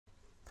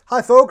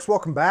Hi folks,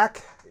 welcome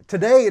back.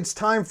 Today it's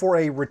time for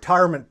a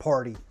retirement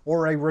party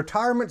or a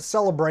retirement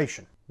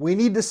celebration. We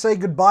need to say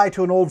goodbye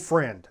to an old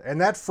friend, and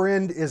that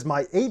friend is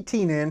my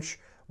 18-inch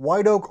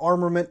White Oak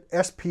Armament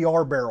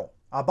SPR barrel.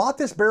 I bought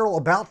this barrel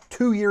about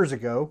 2 years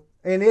ago,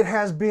 and it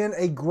has been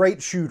a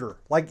great shooter.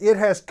 Like, it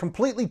has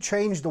completely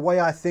changed the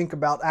way I think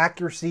about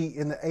accuracy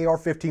in the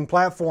AR-15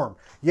 platform.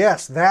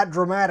 Yes, that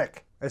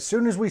dramatic. As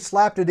soon as we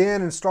slapped it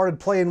in and started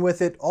playing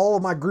with it, all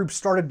of my groups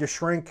started to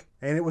shrink,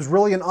 and it was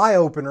really an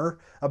eye-opener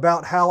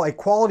about how a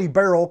quality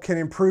barrel can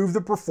improve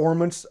the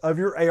performance of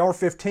your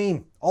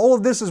AR-15. All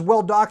of this is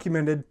well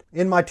documented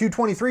in my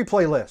 223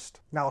 playlist.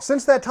 Now,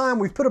 since that time,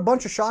 we've put a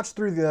bunch of shots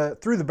through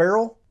the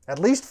barrel, at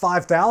least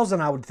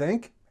 5,000, I would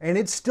think, and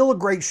it's still a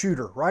great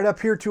shooter. Right up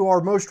here to our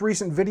most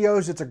recent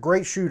videos, it's a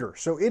great shooter.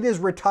 So it is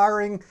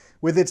retiring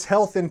with its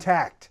health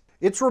intact.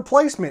 Its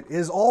replacement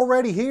is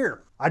already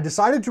here. I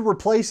decided to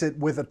replace it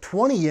with a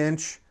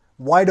 20-inch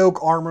White Oak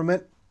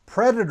Armament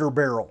Predator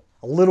barrel.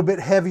 A little bit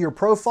heavier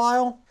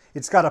profile.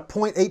 It's got a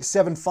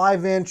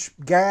 .875-inch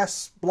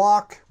gas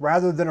block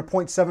rather than a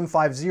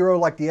 .750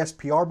 like the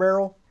SPR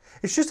barrel.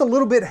 It's just a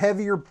little bit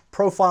heavier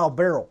profile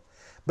barrel,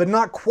 but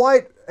not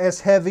quite as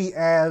heavy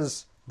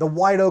as the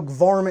White Oak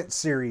Varmint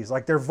series.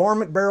 Like, their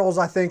Varmint barrels,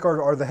 I think,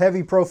 are the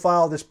heavy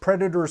profile. This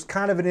Predator is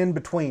kind of an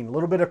in-between. A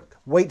little bit of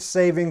weight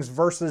savings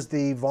versus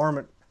the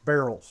Varmint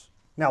barrels.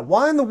 Now,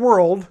 why in the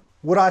world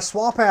would I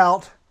swap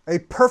out a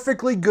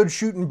perfectly good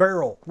shooting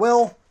barrel?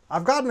 Well,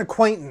 I've got an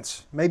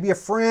acquaintance, maybe a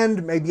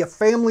friend, maybe a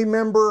family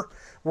member.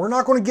 We're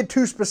not going to get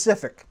too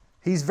specific.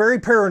 He's very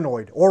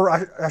paranoid, or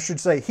I should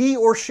say he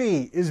or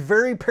she is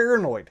very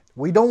paranoid.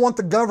 We don't want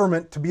the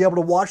government to be able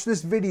to watch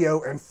this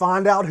video and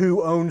find out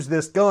who owns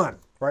this gun,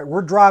 right?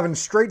 We're driving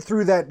straight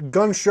through that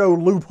gun show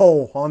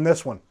loophole on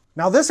this one.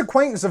 Now, this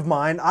acquaintance of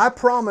mine, I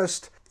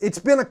promised, it's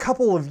been a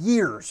couple of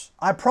years,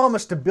 I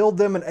promised to build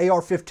them an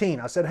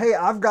AR-15. I said, hey,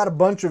 I've got a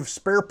bunch of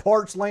spare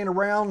parts laying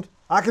around.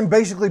 I can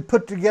basically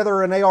put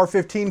together an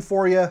AR-15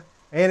 for you,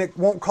 and it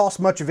won't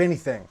cost much of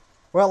anything.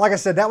 Well, like I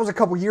said, that was a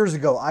couple years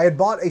ago. I had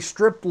bought a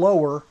stripped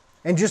lower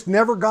and just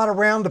never got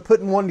around to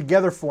putting one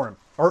together for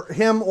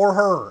him or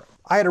her.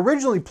 I had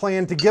originally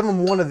planned to give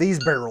him one of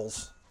these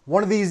barrels.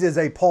 One of these is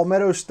a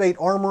Palmetto State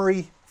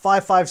Armory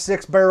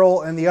 5.56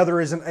 barrel, and the other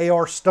is an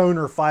AR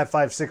Stoner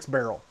 5.56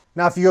 barrel.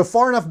 Now, if you go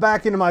far enough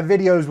back into my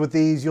videos with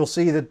these, you'll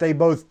see that they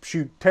both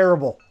shoot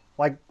terrible,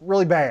 like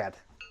really bad.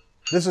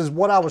 This is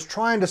what I was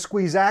trying to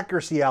squeeze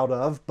accuracy out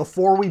of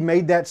before we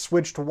made that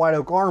switch to White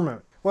Oak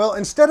Armament. Well,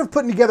 instead of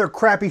putting together a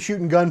crappy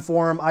shooting gun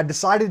for him, I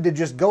decided to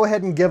just go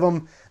ahead and give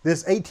him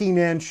this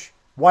 18-inch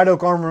White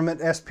Oak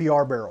Armament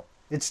SPR barrel.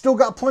 It's still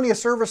got plenty of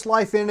service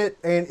life in it,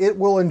 and it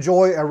will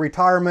enjoy a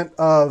retirement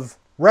of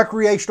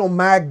recreational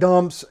mag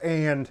dumps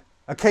and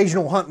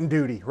occasional hunting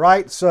duty,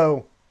 right?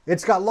 So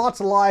it's got lots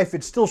of life,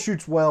 it still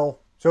shoots well,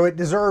 so it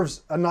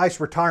deserves a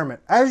nice retirement.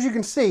 As you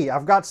can see,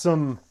 I've got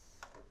some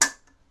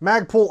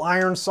Magpul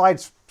iron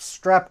sights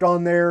strapped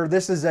on there.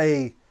 This is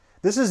an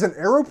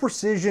Aero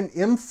Precision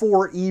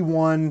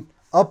M4E1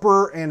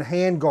 upper and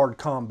handguard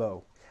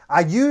combo. I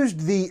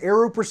used the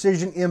Aero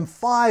Precision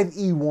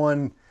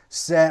M5E1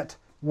 set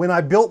when I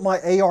built my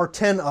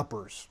AR-10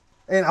 uppers,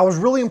 and I was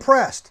really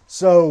impressed.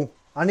 So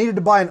I needed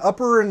to buy an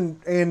upper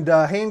and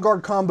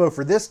handguard combo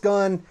for this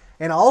gun,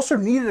 and I also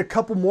needed a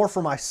couple more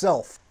for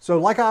myself. So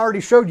like I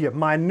already showed you,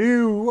 my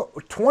new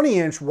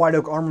 20-inch White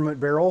Oak Armament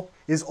barrel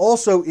is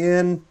also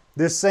in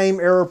this same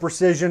Aero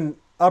Precision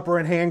upper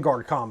and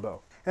handguard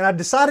combo. And I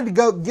decided to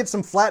go get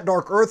some flat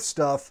dark earth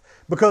stuff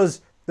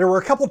because there were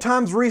a couple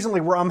times recently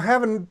where I'm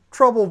having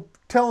trouble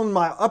telling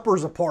my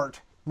uppers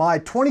apart. My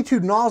 22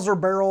 Nosler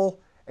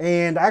barrel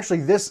and actually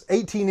this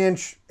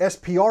 18-inch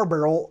SPR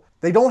barrel,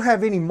 they don't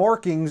have any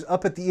markings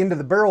up at the end of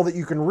the barrel that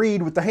you can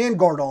read with the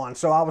handguard on.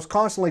 So I was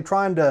constantly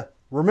trying to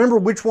remember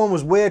which one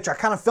was which. I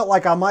kind of felt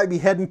like I might be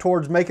heading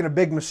towards making a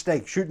big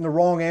mistake, shooting the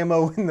wrong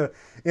ammo in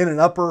an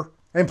upper.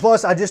 And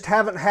plus, I just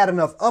haven't had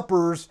enough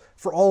uppers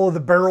for all of the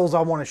barrels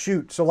I want to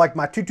shoot. So like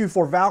my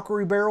 224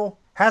 Valkyrie barrel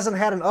hasn't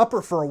had an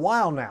upper for a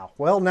while now.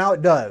 Well, now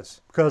it does.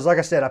 Because like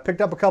I said, I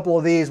picked up a couple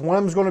of these. One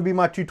of them is going to be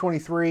my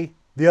 223.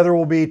 The other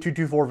will be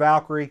 224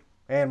 Valkyrie.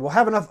 And we'll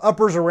have enough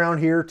uppers around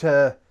here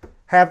to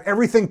have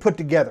everything put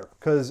together.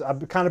 Because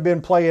I've kind of been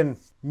playing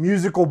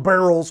musical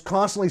barrels,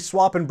 constantly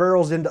swapping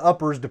barrels into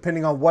uppers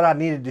depending on what I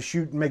needed to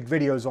shoot and make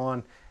videos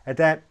on at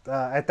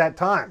that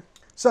time.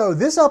 So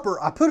this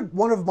upper, I put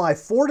one of my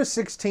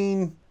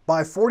 4-16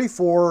 by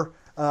 44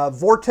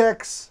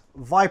 Vortex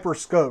Viper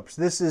scopes.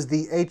 This is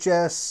the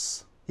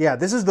HS, yeah,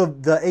 this is the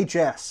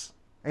HS.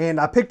 And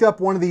I picked up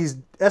one of these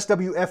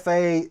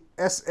SWFA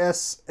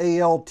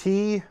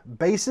SSALT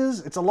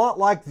bases. It's a lot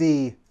like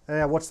the,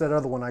 what's that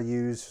other one I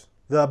use?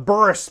 The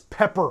Burris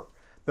Pepper,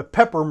 the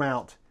Pepper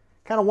mount.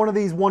 Kind of one of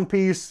these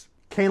one-piece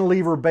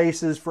cantilever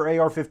bases for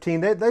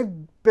AR-15. They've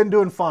been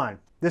doing fine.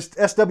 This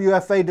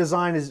SWFA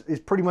design is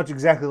pretty much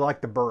exactly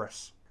like the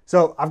Burris.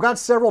 So I've got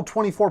several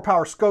 24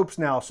 power scopes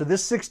now. So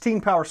this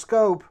 16 power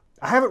scope,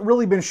 I haven't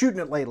really been shooting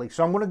it lately.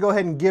 So I'm going to go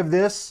ahead and give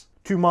this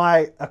to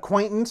my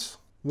acquaintance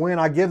when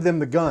I give them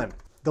the gun.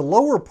 The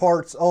lower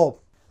parts, oh,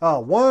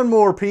 One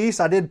more piece.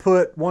 I did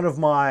put one of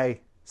my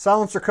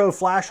Silencer Co.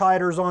 flash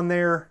hiders on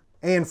there.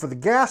 And for the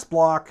gas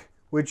block,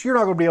 which you're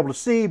not going to be able to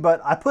see, but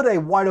I put a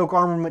White Oak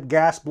Armament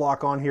gas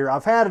block on here.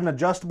 I've had an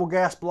adjustable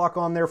gas block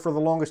on there for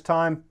the longest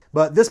time,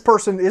 but this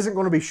person isn't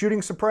going to be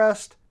shooting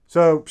suppressed.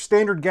 So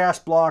standard gas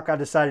block, I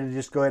decided to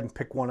just go ahead and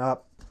pick one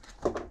up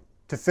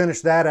to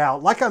finish that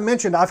out. Like I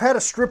mentioned, I've had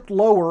a stripped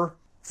lower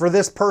for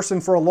this person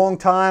for a long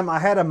time. I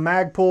had a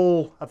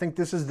Magpul, I think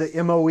this is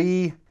the MOE,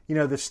 you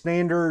know, the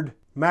standard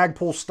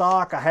Magpul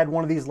stock. I had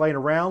one of these laying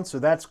around, so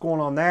that's going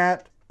on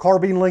that.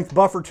 Carbine length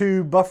buffer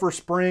tube, buffer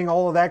spring,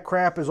 all of that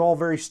crap is all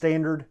very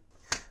standard.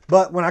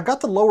 But when I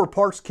got the lower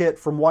parts kit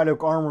from White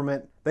Oak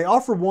Armament, they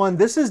offered one.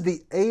 This is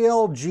the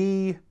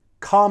ALG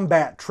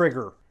Combat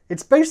Trigger.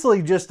 It's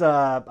basically just,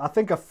 I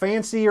think, a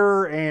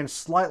fancier and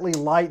slightly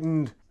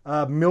lightened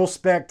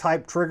mil-spec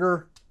type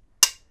trigger.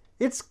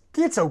 It's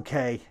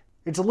okay.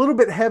 It's a little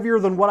bit heavier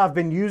than what I've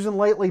been using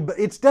lately, but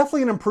it's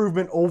definitely an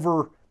improvement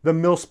over the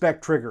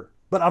mil-spec trigger.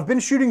 But I've been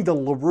shooting the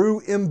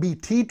LaRue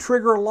MBT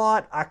trigger a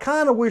lot. I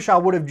kind of wish I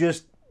would have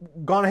just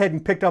gone ahead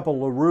and picked up a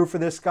LaRue for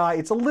this guy.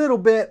 It's a little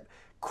bit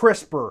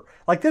crisper.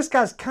 Like, this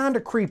guy's kind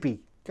of creepy.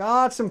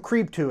 Got some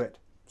creep to it.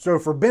 So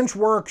for bench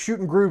work,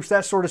 shooting groups,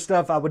 that sort of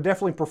stuff, I would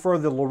definitely prefer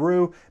the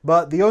LaRue.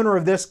 But the owner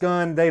of this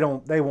gun, they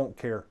won't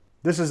care.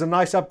 This is a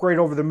nice upgrade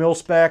over the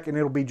mil-spec, and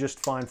it'll be just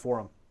fine for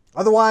them.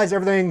 Otherwise,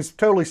 everything's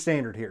totally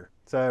standard here.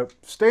 So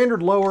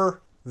standard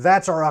lower,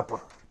 that's our upper.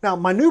 Now,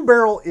 my new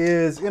barrel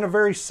is in a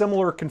very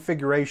similar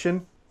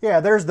configuration. Yeah,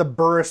 there's the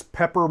Burris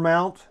Pepper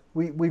mount.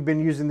 We've been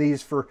using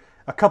these for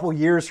a couple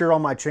years here on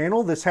my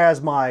channel. This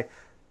has my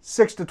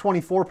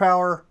 6-24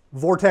 power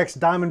Vortex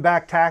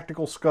Diamondback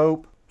tactical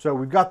scope. So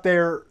we've got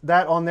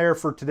that on there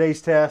for today's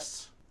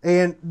tests.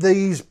 And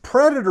these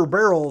Predator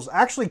barrels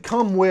actually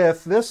come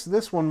with,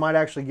 this one might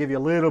actually give you a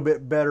little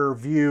bit better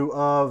view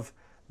of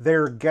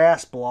their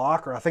gas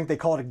block, or I think they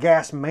call it a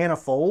gas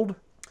manifold.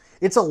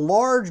 It's a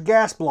large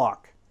gas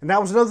block. And that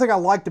was another thing I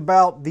liked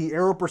about the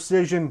Aero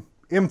Precision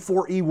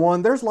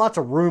M4E1. There's lots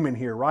of room in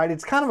here, right?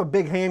 It's kind of a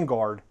big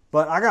handguard,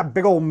 but I got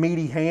big old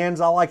meaty hands.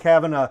 I like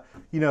having a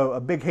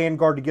big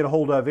handguard to get a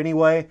hold of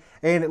anyway.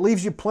 And it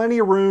leaves you plenty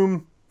of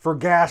room for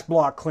gas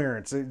block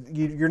clearance.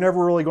 You're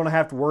never really going to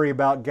have to worry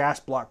about gas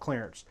block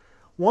clearance.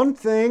 One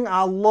thing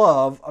I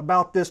love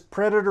about this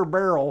Predator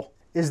barrel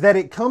is that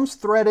it comes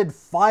threaded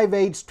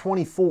 5/8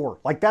 24.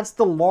 Like, that's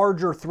the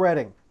larger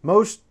threading.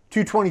 Most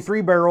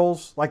 223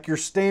 barrels, like your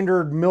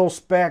standard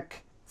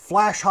mil-spec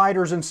flash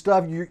hiders and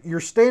stuff,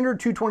 your standard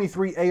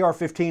 223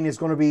 AR-15 is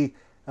going to be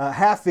a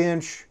 1/2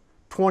 inch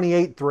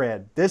 28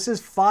 thread. This is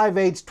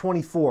 5/8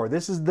 24.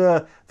 This is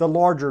the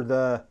larger,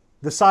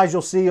 the size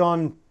you'll see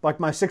on like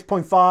my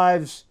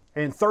 6.5s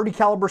and 30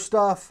 caliber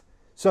stuff.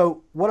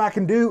 So what I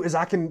can do is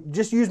I can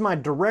just use my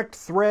direct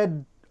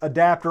thread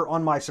adapter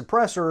on my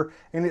suppressor,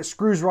 and it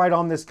screws right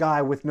on this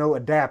guy with no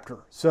adapter.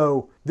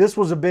 So this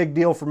was a big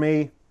deal for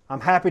me.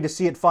 I'm happy to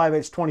see it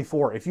 5/8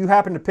 24. If you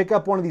happen to pick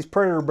up one of these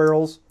Predator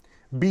barrels,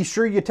 be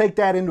sure you take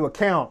that into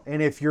account.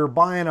 And if you're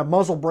buying a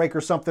muzzle brake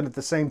or something at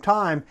the same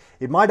time,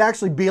 it might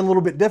actually be a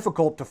little bit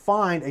difficult to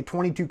find a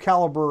 22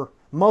 caliber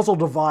muzzle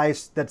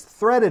device that's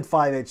threaded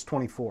 5/8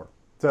 24.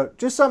 So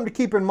just something to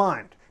keep in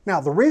mind. Now,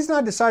 the reason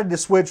I decided to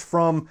switch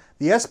from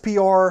the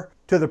SPR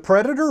to the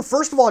Predator,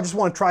 first of all, I just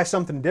want to try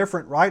something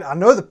different, right? I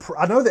know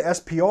the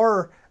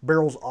SPR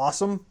barrel's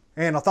awesome,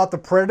 and I thought the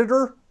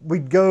Predator,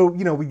 we'd go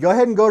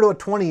ahead and go to a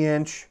 20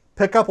 inch,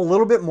 pick up a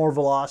little bit more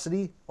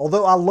velocity.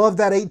 Although I love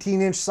that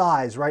 18 inch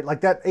size, right?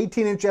 Like, that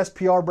 18 inch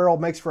SPR barrel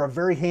makes for a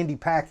very handy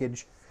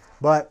package,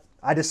 but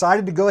I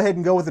decided to go ahead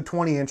and go with a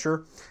 20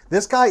 incher.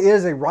 This guy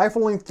is a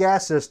rifle length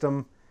gas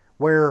system,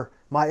 where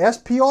my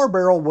SPR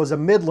barrel was a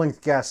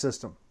mid-length gas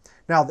system.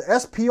 Now, the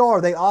SPR,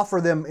 they offer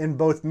them in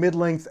both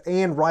mid-length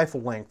and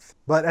rifle length.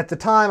 But at the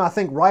time, I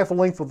think rifle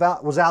length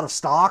was out of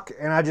stock,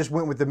 and I just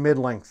went with the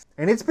mid-length.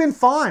 And it's been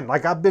fine.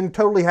 Like, I've been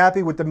totally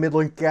happy with the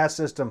mid-length gas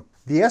system.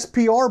 The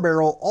SPR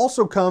barrel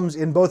also comes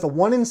in both a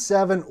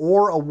 1-in-7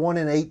 or a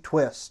 1-in-8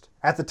 twist.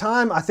 At the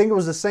time, I think it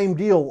was the same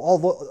deal,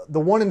 although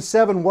the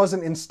 1-in-7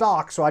 wasn't in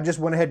stock, so I just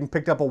went ahead and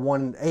picked up a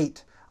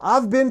 1-in-8.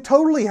 I've been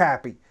totally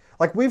happy.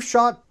 Like, we've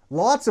shot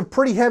lots of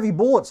pretty heavy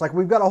bullets. Like,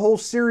 we've got a whole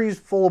series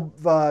full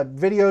of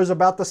videos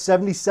about the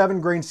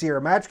 77 grain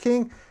Sierra Match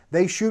King.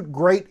 They shoot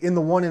great in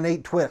the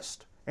 1-in-8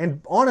 twist.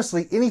 And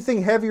honestly,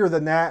 anything heavier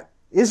than that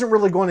isn't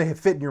really going to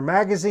fit in your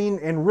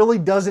magazine and really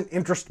doesn't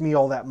interest me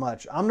all that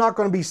much. I'm not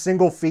going to be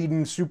single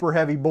feeding super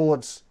heavy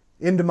bullets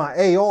into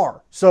my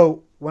AR.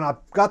 So when I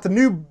got the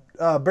new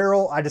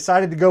barrel, I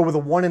decided to go with a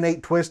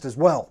 1-in-8 twist as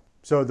well.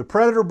 So the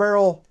Predator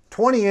barrel,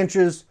 20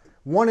 inches,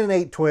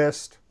 1-in-8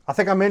 twist. I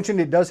think I mentioned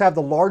it does have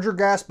the larger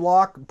gas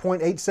block,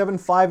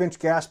 0.875 inch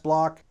gas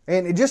block,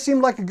 and it just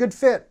seemed like a good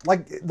fit.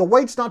 Like, the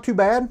weight's not too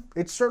bad.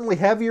 It's certainly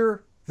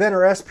heavier than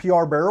our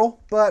SPR barrel,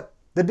 but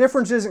the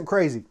difference isn't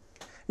crazy.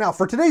 Now,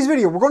 for today's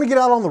video, we're going to get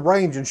out on the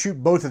range and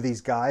shoot both of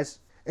these guys.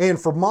 And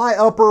for my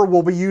upper,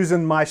 we'll be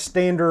using my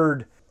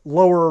standard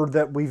lower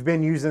that we've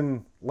been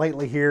using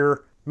lately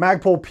here.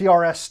 Magpul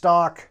PRS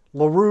stock,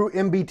 LaRue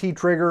MBT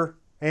trigger,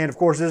 And of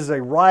course, this is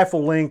a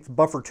rifle length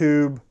buffer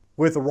tube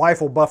with a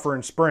rifle buffer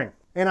and spring.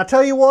 And I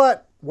tell you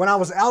what, when I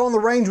was out on the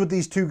range with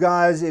these two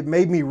guys, it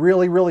made me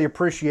really, really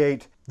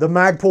appreciate the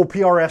Magpul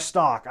PRS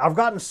stock. I've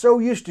gotten so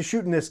used to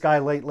shooting this guy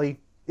lately.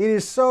 It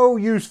is so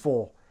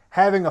useful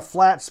having a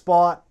flat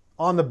spot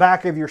on the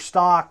back of your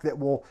stock that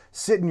will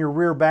sit in your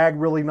rear bag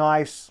really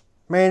nice.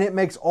 Man, it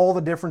makes all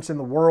the difference in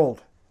the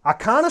world. I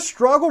kind of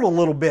struggled a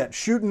little bit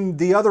shooting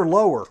the other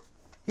lower.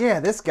 Yeah,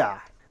 this guy.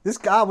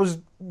 I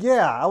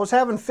was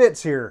having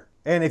fits here.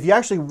 And if you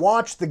actually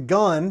watch the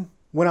gun,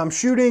 when I'm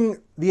shooting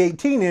the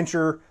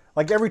 18-incher,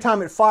 like every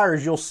time it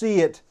fires, you'll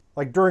see it,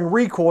 like during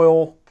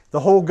recoil, the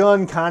whole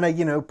gun kind of,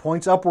 you know,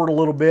 points upward a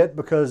little bit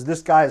because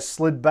this guy has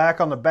slid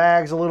back on the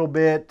bags a little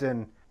bit,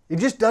 and it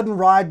just doesn't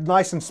ride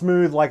nice and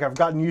smooth like I've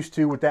gotten used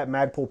to with that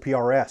Magpul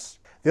PRS.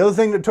 The other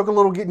thing that took a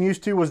little getting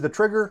used to was the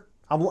trigger.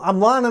 I'm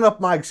lining up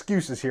my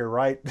excuses here,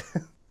 right?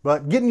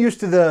 But getting used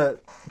to the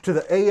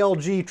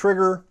ALG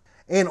trigger,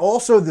 and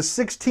also the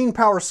 16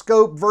 power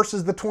scope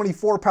versus the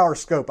 24 power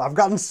scope. I've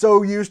gotten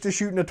so used to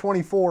shooting a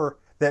 24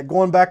 that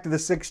going back to the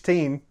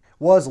 16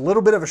 was a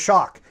little bit of a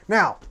shock.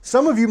 Now,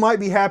 some of you might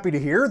be happy to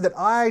hear that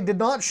I did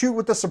not shoot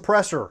with the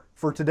suppressor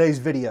for today's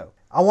video.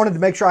 I wanted to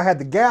make sure I had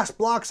the gas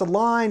blocks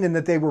aligned and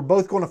that they were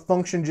both going to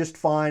function just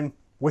fine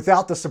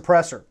without the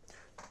suppressor.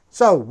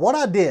 So what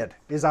I did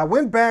is I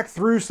went back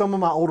through some of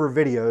my older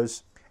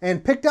videos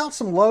and picked out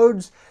some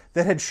loads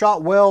that had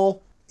shot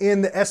well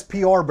in the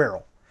SPR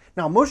barrel.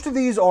 Now, most of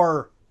these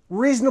are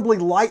reasonably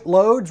light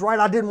loads, right?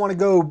 I didn't want to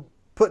go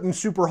putting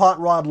super hot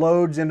rod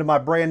loads into my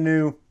brand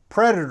new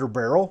Predator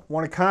barrel.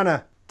 Want to kind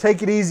of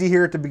take it easy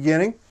here at the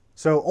beginning.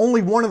 So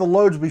only one of the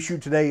loads we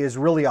shoot today is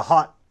really a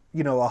hot,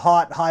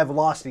 high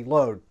velocity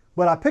load.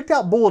 But I picked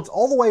out bullets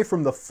all the way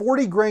from the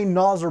 40 grain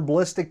Nosler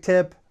ballistic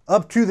tip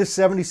up to the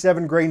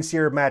 77 grain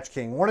Sierra Match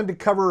King. Wanted to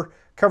cover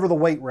the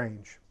weight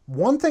range.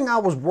 One thing I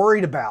was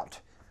worried about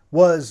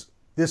was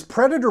this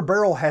Predator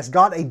barrel has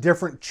got a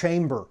different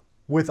chamber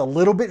with a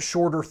little bit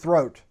shorter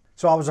throat.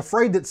 So I was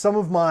afraid that some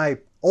of my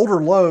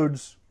older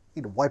loads, I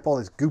need to wipe all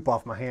this goop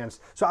off my hands.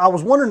 So I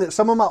was wondering that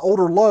some of my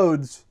older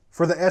loads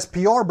for the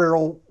SPR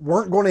barrel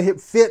weren't going to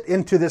fit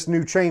into this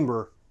new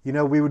chamber. You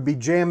know, we would be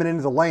jamming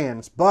into the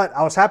lands. But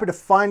I was happy to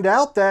find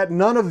out that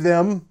none of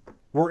them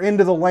were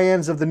into the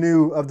lands of the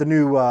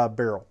new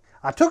barrel.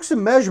 I took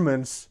some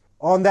measurements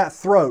on that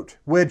throat,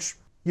 which,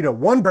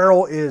 one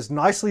barrel is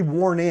nicely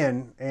worn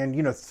in,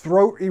 and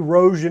throat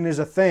erosion is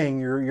a thing.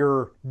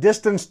 Your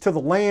distance to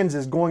the lands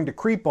is going to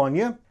creep on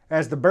you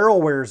as the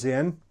barrel wears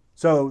in.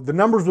 So the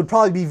numbers would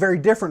probably be very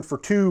different for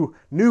two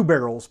new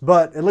barrels,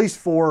 but at least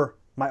for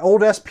my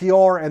old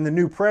SPR and the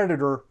new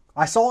Predator,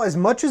 I saw as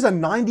much as a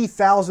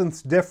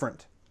 90,000th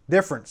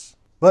difference.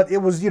 But it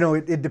was,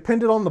 it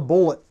depended on the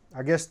bullet.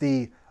 I guess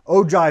the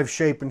ogive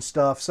shape and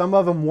stuff. Some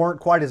of them weren't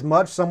quite as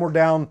much. Some were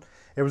down.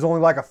 It was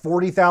only like a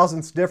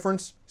 40,000th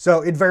difference.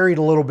 So it varied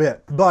a little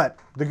bit. But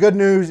the good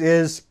news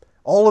is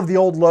all of the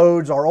old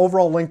loads, our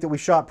overall length that we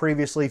shot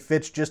previously,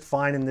 fits just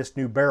fine in this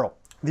new barrel.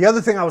 The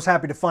other thing I was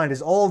happy to find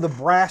is all of the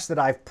brass that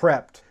I've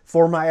prepped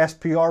for my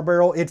SPR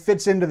barrel. It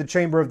fits into the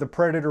chamber of the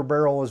Predator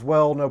barrel as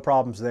well. No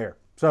problems there.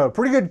 So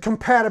pretty good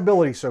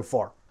compatibility so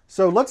far.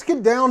 So let's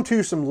get down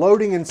to some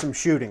loading and some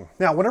shooting.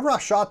 Now, whenever I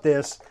shot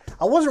this,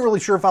 I wasn't really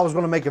sure if I was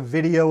going to make a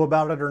video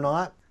about it or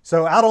not.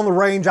 So out on the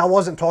range, I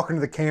wasn't talking to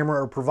the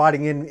camera or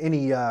providing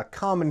any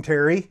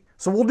commentary.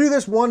 So we'll do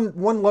this one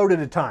load at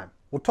a time.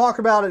 We'll talk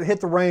about it, hit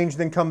the range,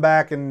 then come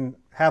back and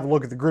have a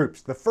look at the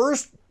groups. The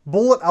first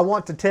bullet I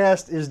want to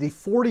test is the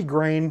 40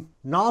 grain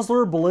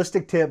Nosler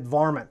ballistic tip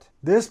varmint.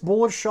 This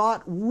bullet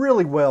shot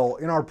really well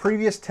in our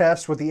previous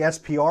tests with the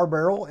SPR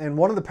barrel, and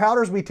one of the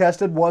powders we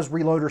tested was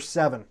Reloader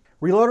 7.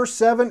 Reloader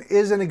 7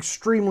 is an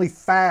extremely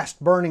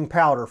fast burning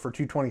powder for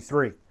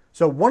 223.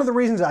 So one of the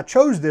reasons I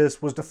chose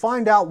this was to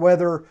find out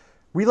whether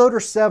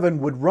Reloader 7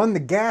 would run the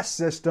gas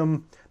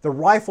system, the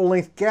rifle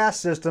length gas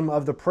system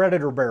of the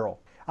Predator barrel.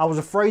 I was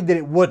afraid that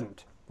it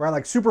wouldn't, right?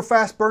 Like super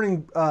fast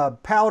burning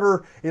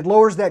powder, it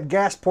lowers that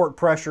gas port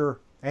pressure,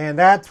 and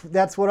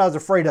that's what I was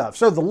afraid of.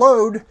 So the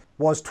load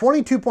was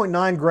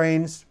 22.9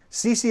 grains,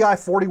 CCI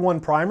 41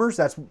 primers.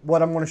 That's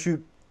what I'm going to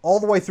shoot all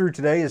the way through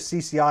today is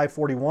CCI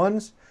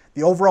 41s.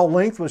 The overall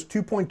length was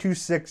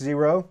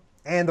 2.260,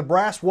 and the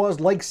brass was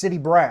Lake City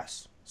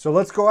brass. So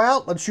let's go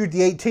out, let's shoot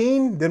the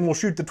 18, then we'll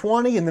shoot the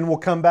 20, and then we'll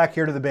come back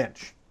here to the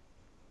bench.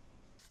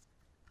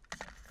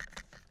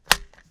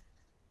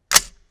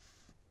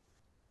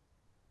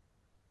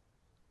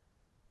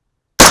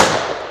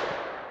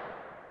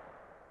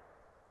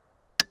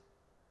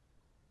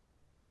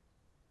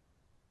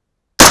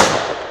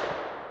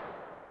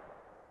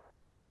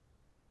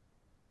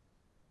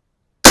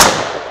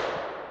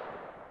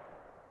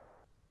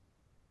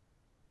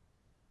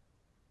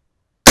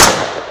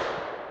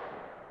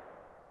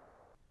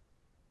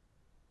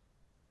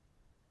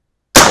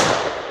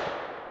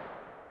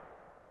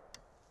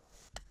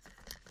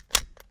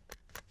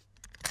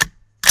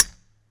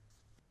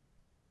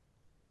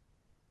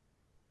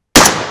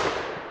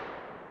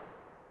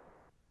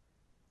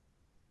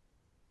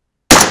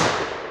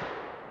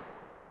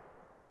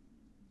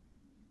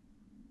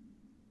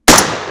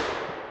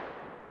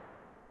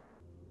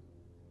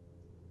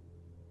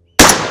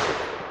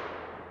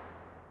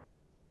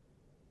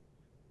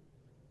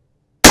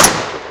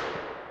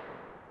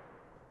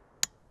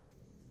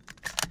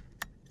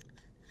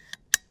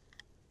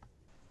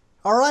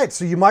 All right,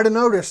 so you might have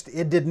noticed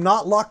it did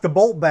not lock the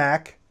bolt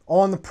back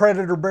on the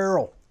Predator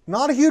barrel.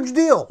 Not a huge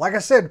deal. Like I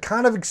said,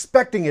 kind of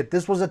expecting it.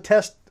 This was a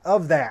test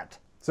of that.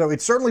 So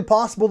it's certainly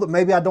possible that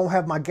maybe I don't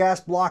have my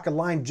gas block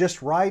aligned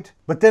just right.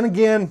 But then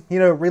again, you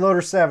know,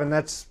 Reloader 7,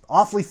 that's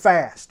awfully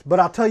fast. But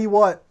I'll tell you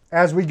what,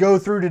 as we go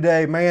through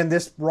today, man,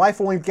 this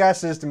rifle length gas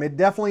system, it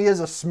definitely is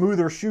a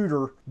smoother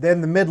shooter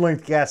than the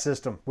mid-length gas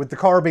system with the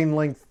carbine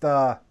length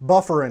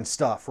buffer and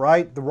stuff,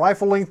 right? The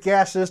rifle length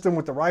gas system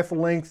with the rifle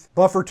length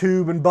buffer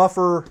tube and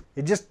buffer,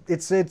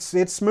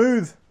 it's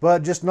smooth,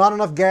 but just not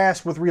enough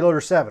gas with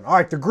Reloader 7. All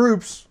right, the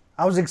groups.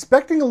 I was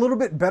expecting a little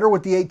bit better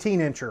with the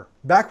 18-incher.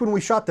 Back when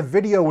we shot the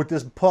video with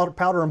this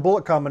powder and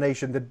bullet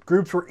combination, the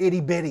groups were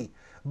itty bitty.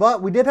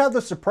 But we did have the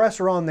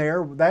suppressor on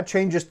there. That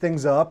changes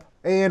things up.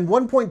 And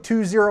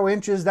 1.20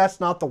 inches, that's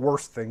not the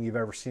worst thing you've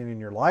ever seen in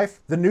your life.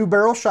 The new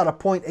barrel shot a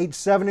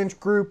 0.87-inch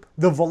group.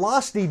 The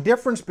velocity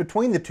difference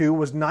between the two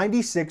was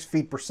 96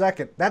 feet per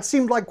second. That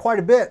seemed like quite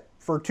a bit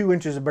for 2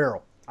 inches of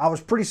barrel. I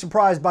was pretty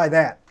surprised by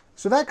that.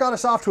 So that got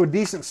us off to a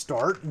decent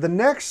start. The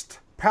next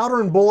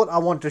powder and bullet I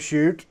want to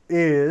shoot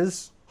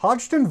is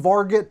Hodgdon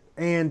Varget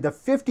and the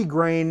 50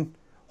 grain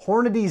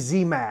Hornady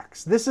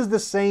Z-Max. This is the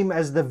same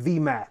as the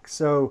V-Max.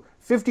 So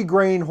 50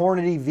 grain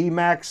Hornady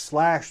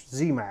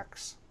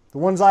V-Max/Z-Max. The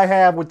ones I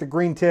have with the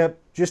green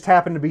tip just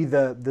happen to be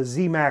the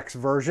Z-Max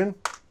version.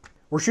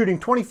 We're shooting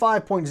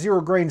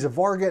 25.0 grains of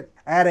Varget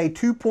at a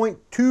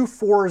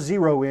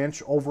 2.240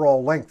 inch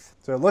overall length.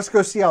 So let's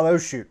go see how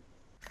those shoot.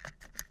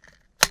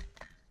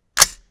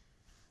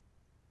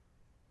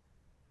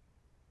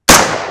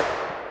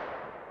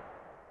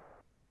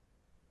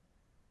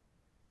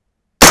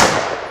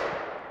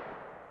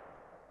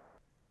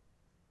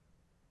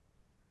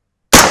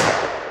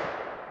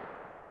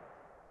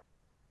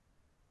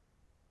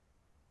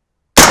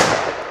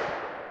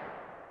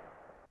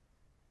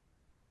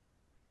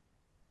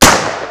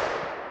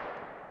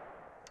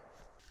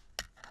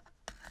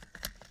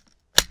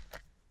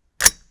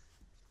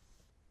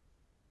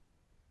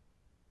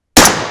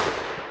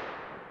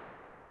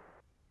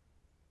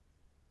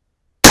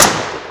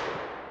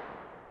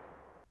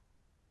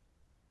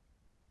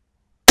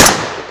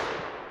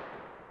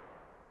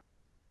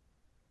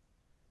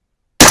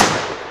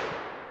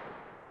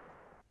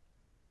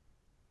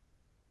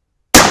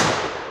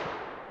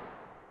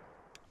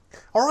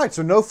 All right,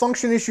 so no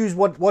function issues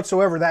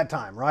whatsoever that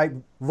time, right?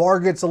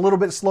 Varget's a little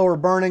bit slower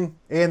burning,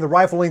 and the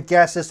rifle length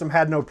gas system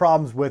had no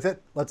problems with it.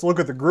 Let's look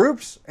at the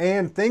groups,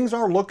 and things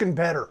are looking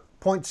better.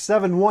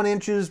 0.71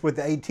 inches with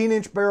the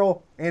 18-inch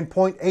barrel, and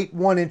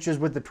 0.81 inches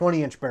with the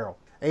 20-inch barrel.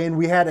 And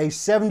we had a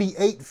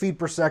 78 feet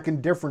per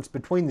second difference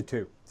between the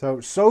two.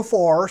 So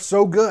far,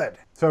 so good.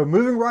 So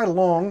moving right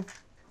along,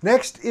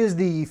 next is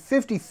the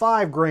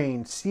 55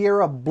 grain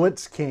Sierra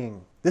Blitz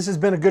King. This has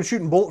been a good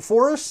shooting bullet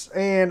for us,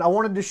 and I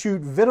wanted to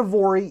shoot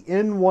Vitavori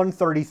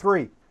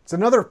N133. It's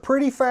another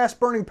pretty fast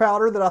burning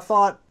powder that I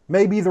thought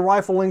maybe the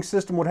rifle length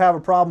system would have a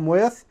problem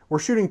with. We're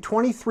shooting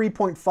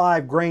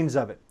 23.5 grains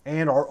of it,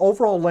 and our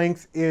overall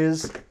length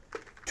is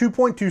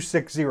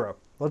 2.260.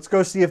 Let's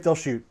go see if they'll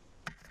shoot.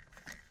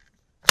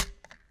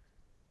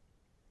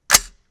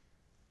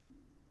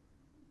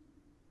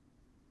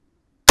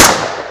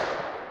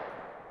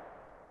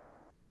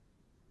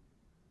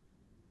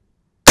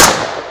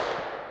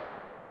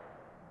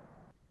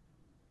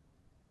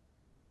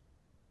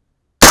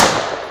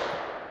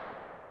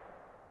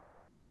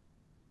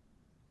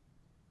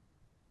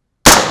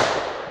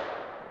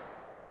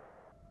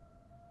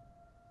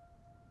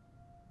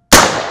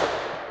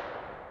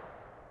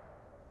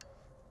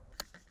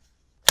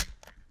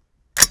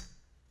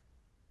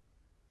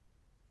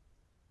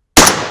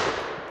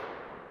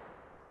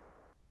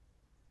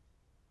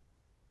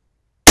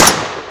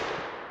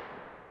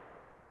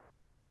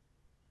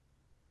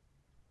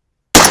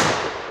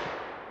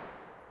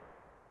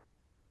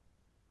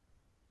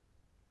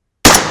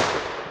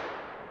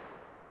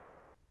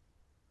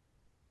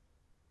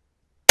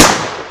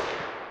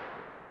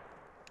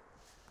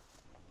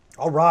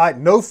 All right,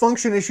 no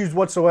function issues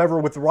whatsoever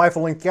with the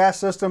rifle length gas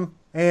system,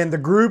 and the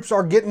groups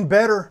are getting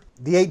better.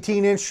 The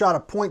 18-inch shot a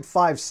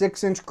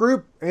 0.56-inch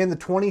group, and the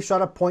 20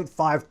 shot a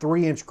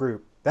 0.53-inch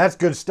group. That's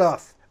good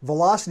stuff.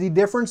 Velocity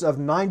difference of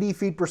 90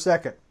 feet per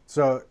second.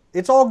 So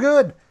it's all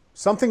good.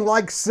 Something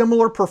like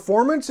similar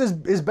performance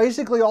is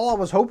basically all I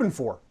was hoping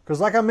for. Because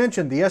like I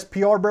mentioned, the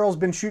SPR barrel's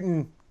been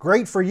shooting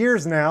great for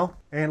years now,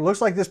 and it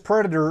looks like this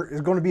Predator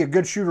is going to be a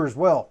good shooter as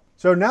well.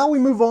 So now we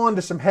move on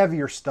to some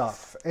heavier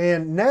stuff.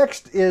 And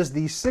next is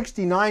the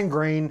 69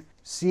 grain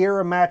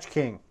Sierra Match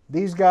King.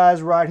 These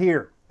guys right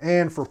here.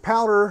 And for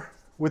powder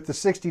with the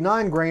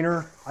 69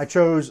 grainer, I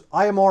chose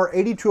IMR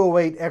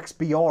 8208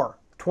 XBR.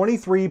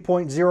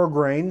 23.0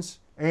 grains,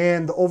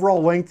 and the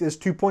overall length is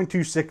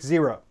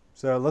 2.260.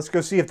 So let's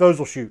go see if those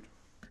will shoot.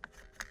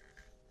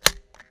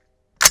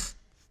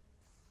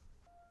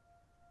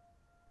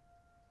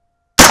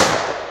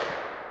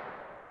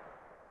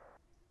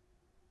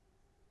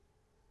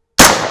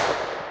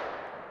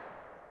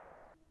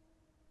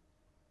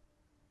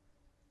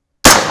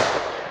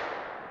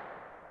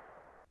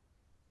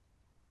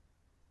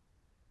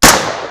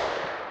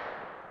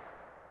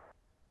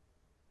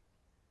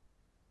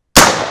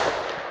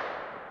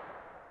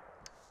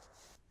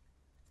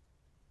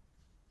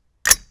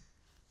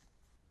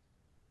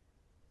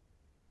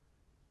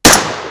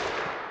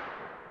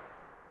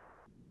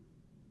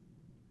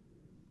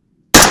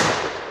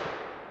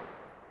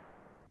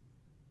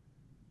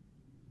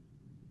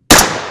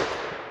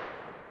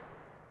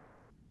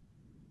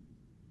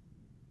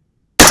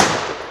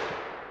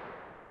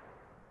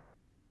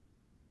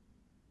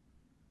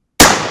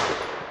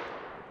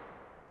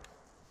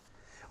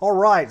 All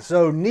right,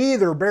 so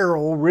neither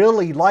barrel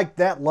really liked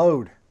that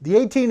load. The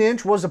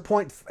 18-inch was a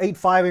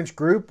 0.85-inch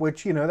group,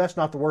 which, you know, that's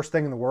not the worst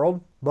thing in the world.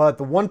 But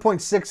the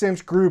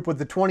 1.6-inch group with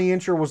the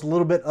 20-incher was a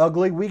little bit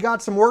ugly. We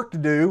got some work to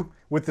do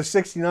with the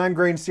 69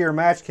 grain Sierra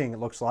Match King,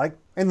 it looks like.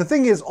 And the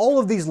thing is, all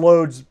of these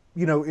loads,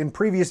 you know, in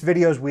previous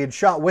videos we had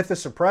shot with the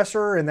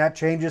suppressor, and that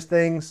changes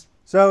things.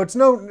 So it's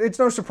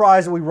no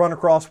surprise that we run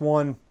across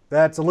one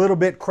that's a little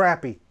bit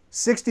crappy.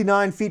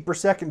 69 feet per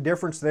second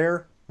difference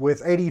there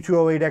with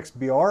 8208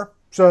 XBR.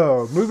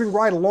 So moving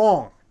right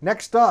along.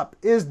 Next up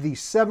is the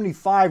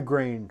 75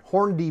 grain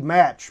Hornady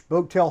Match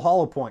Boattail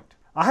Hollow Point.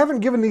 I haven't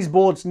given these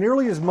bullets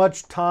nearly as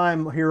much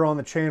time here on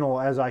the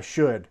channel as I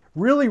should.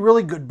 Really,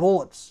 really good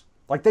bullets.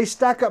 Like, they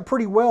stack up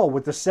pretty well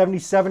with the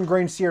 77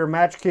 grain Sierra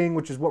Match King,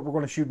 which is what we're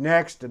going to shoot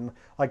next, and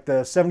like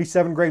the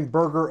 77 grain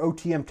Burger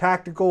OTM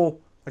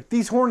Tactical. Like,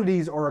 these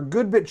Hornadys are a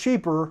good bit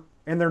cheaper,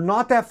 and they're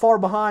not that far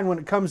behind when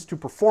it comes to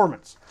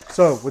performance.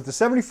 So with the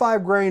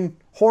 75 grain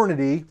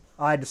Hornady,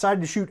 I decided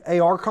to shoot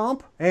AR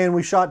comp, and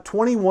we shot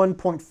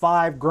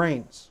 21.5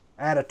 grains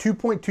at a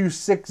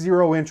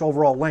 2.260 inch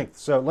overall length.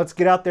 So let's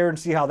get out there and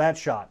see how that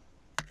shot.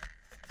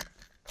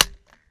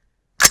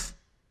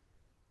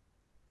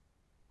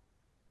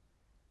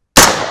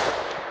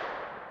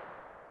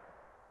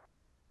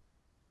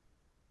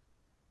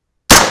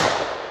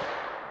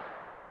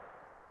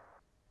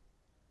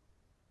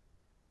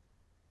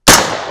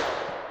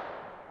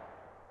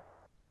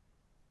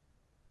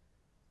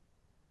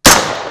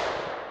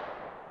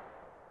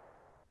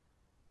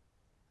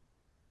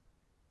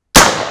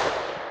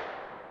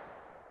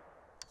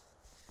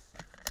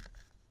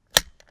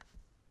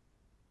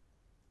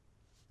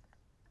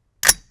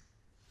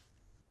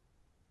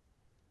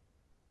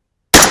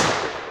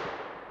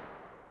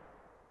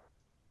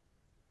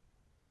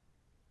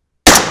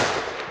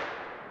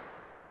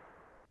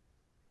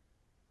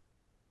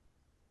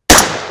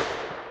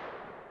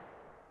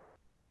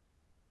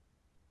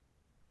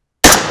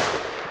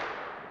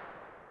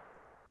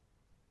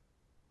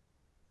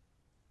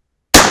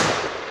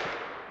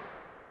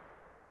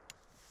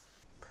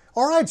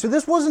 All right, so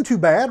this wasn't too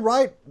bad,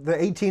 right? The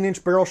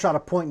 18-inch barrel shot a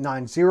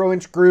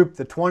 0.90-inch group.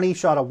 The 20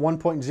 shot a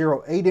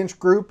 1.08-inch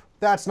group.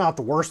 That's not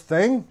the worst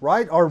thing,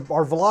 right? Our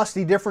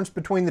velocity difference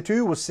between the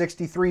two was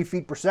 63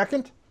 feet per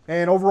second.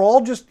 And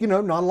overall, just, you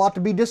know, not a lot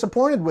to be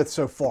disappointed with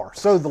so far.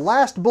 So the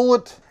last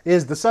bullet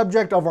is the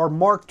subject of our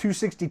Mark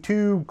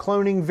 262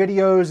 cloning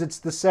videos. It's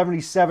the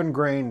 77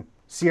 grain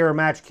Sierra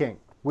Match King.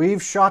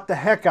 We've shot the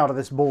heck out of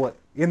this bullet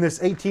in this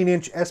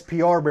 18-inch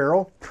SPR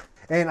barrel.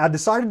 And I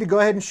decided to go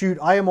ahead and shoot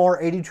IMR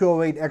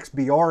 8208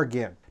 XBR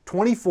again.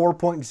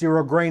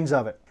 24.0 grains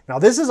of it. Now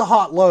this is a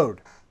hot load.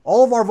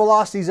 All of our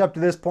velocities up to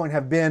this point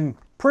have been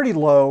pretty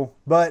low,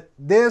 but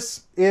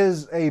this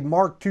is a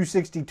Mark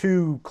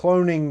 262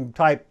 cloning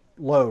type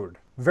load.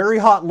 Very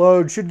hot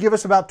load, should give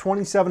us about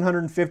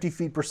 2,750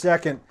 feet per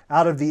second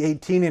out of the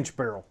 18-inch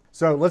barrel.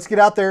 So let's get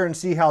out there and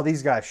see how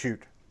these guys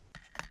shoot.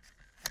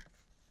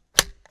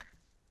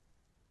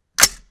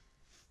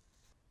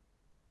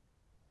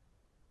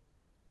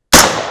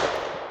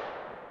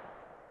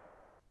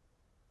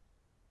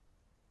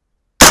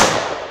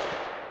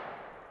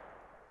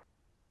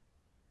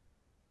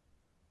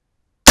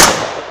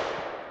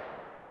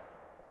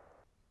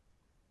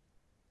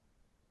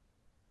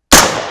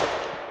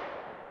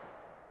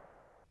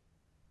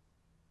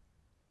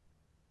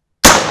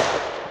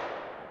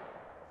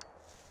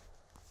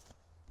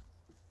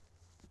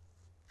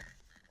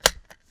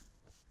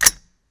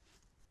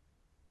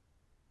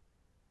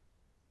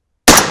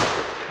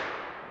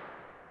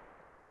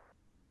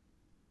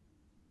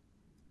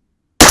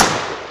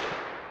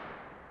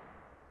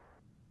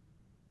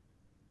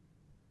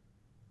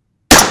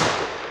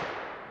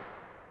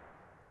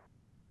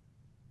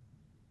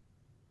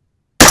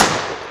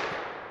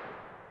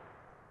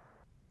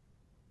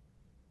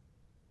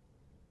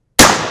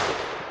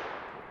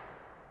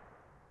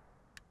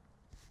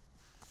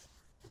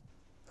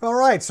 All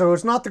right, so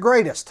it's not the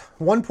greatest.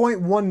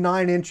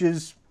 1.19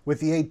 inches with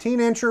the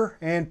 18-incher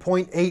and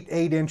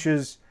 0.88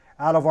 inches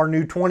out of our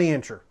new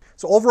 20-incher.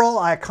 So overall,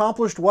 I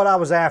accomplished what I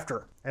was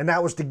after, and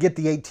that was to get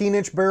the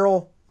 18-inch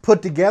barrel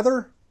put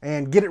together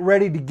and get it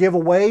ready to give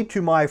away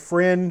to my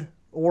friend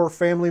or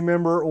family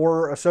member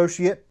or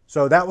associate.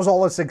 So that was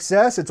all a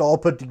success. It's all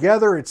put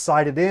together, it's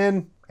sighted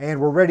in, and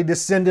we're ready to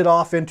send it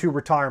off into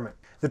retirement.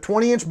 The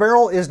 20-inch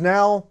barrel is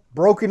now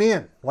broken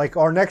in. Like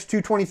our next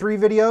 223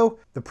 video,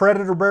 the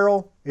Predator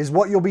barrel is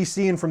what you'll be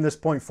seeing from this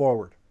point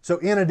forward. So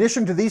in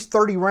addition to these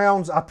 30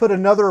 rounds, I put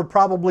another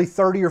probably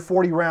 30 or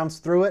 40 rounds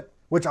through it,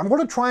 which I'm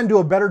going to try and do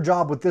a better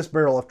job with this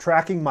barrel of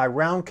tracking my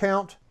round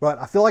count, but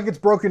I feel like it's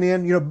broken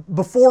in. You know,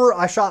 before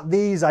I shot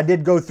these, I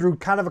did go through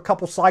kind of a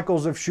couple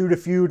cycles of shoot a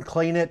few and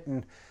clean it,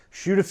 and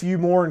shoot a few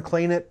more and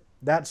clean it,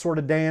 that sort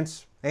of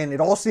dance. And it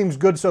all seems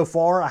good so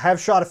far. I have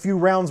shot a few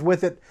rounds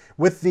with it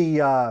with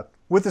the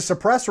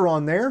suppressor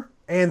on there,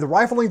 and the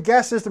rifle length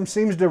gas system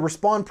seems to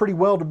respond pretty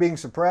well to being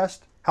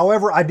suppressed.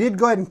 However, I did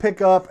go ahead and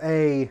pick up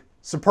a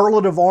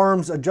Superlative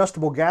Arms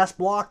adjustable gas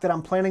block that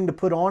I'm planning to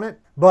put on it.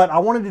 But I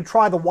wanted to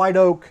try the White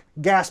Oak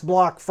gas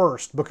block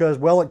first because,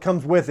 well, it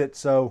comes with it,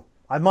 so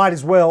I might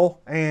as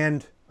well.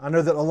 And I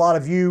know that a lot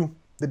of you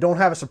that don't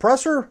have a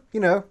suppressor, you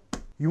know,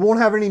 you won't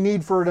have any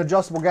need for an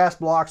adjustable gas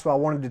block, so I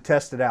wanted to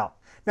test it out.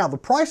 Now, the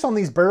price on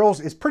these barrels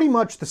is pretty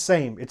much the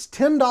same. It's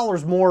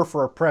 $10 more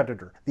for a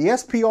Predator. The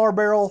SPR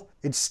barrel,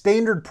 its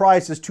standard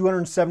price is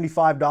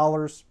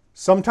 $275.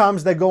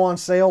 Sometimes they go on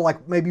sale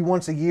like maybe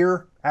once a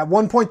year. At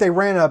one point they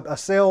ran a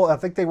sale, I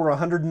think they were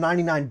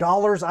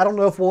 $199. I don't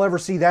know if we'll ever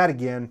see that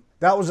again.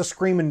 That was a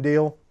screaming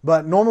deal.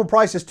 But normal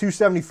price is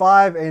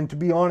 $275, and to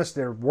be honest,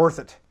 they're worth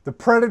it. The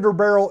Predator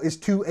barrel is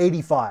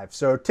 $285,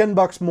 so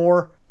 $10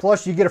 more.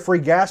 Plus you get a free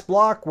gas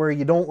block where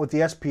you don't with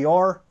the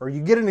SPR, or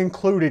you get an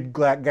included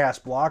gas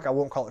block. I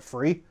won't call it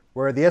free,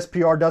 where the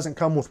SPR doesn't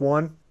come with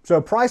one. So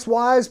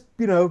price-wise,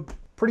 you know,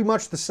 pretty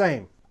much the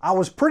same. I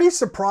was pretty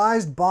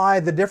surprised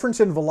by the difference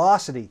in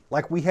velocity.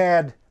 Like we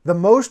had, the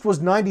most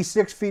was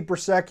 96 feet per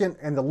second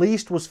and the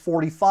least was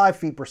 45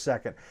 feet per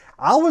second.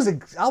 I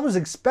was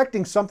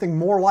expecting something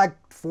more like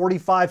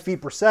 45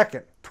 feet per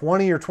second,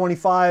 20 or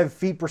 25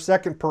 feet per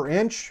second per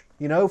inch,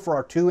 you know, for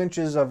our 2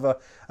 inches of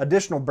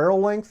additional barrel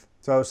length.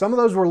 So some of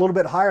those were a little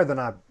bit higher than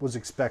I was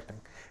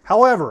expecting.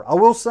 However, I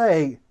will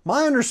say,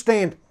 my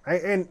understanding,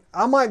 and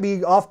I might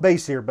be off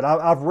base here, but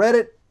I've read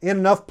it in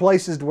enough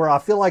places to where I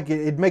feel like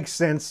it makes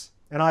sense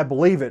and I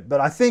believe it. But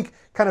I think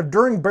kind of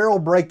during barrel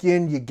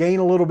break-in, you gain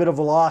a little bit of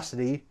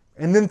velocity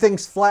and then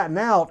things flatten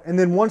out. And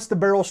then once the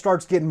barrel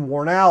starts getting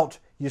worn out,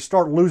 you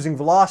start losing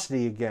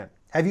velocity again.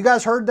 Have you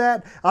guys heard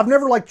that? I've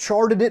never like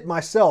charted it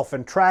myself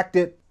and tracked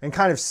it and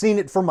kind of seen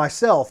it for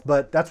myself,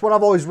 but that's what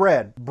I've always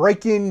read.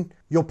 Break-in,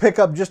 you'll pick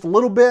up just a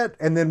little bit,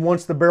 and then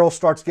once the barrel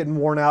starts getting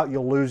worn out,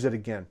 you'll lose it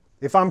again.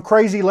 If I'm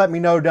crazy, let me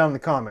know down in the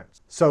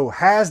comments. So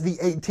has the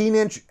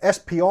 18-inch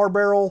SPR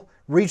barrel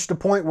reached a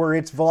point where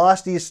its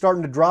velocity is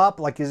starting to drop?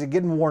 Like, is it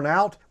getting worn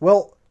out?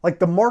 Well, like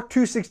the Mark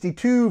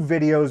 262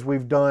 videos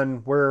we've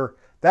done, where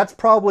that's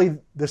probably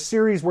the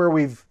series where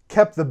we've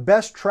kept the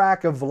best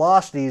track of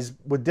velocities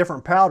with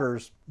different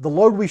powders. The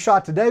load we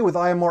shot today with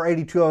IMR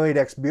 8208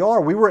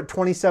 XBR, we were at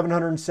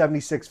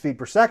 2,776 feet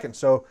per second.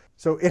 So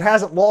it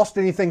hasn't lost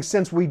anything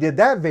since we did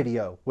that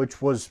video,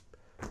 which was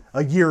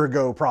a year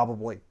ago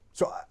probably.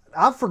 So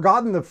I've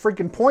forgotten the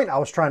freaking point I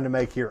was trying to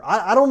make here.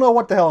 I don't know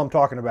what the hell I'm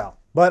talking about.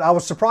 But I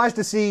was surprised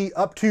to see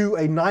up to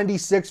a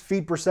 96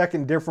 feet per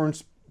second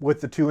difference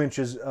with the 2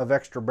 inches of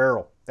extra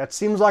barrel. That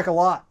seems like a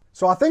lot.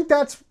 So I think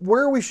that's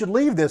where we should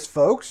leave this,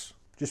 folks.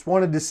 Just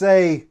wanted to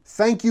say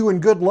thank you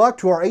and good luck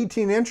to our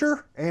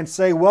 18-incher and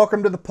say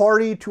welcome to the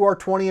party to our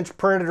 20-inch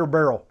Predator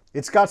barrel.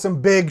 It's got some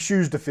big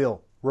shoes to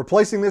fill.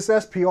 Replacing this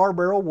SPR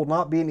barrel will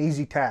not be an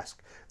easy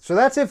task. So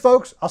that's it,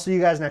 folks. I'll see you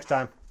guys next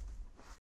time.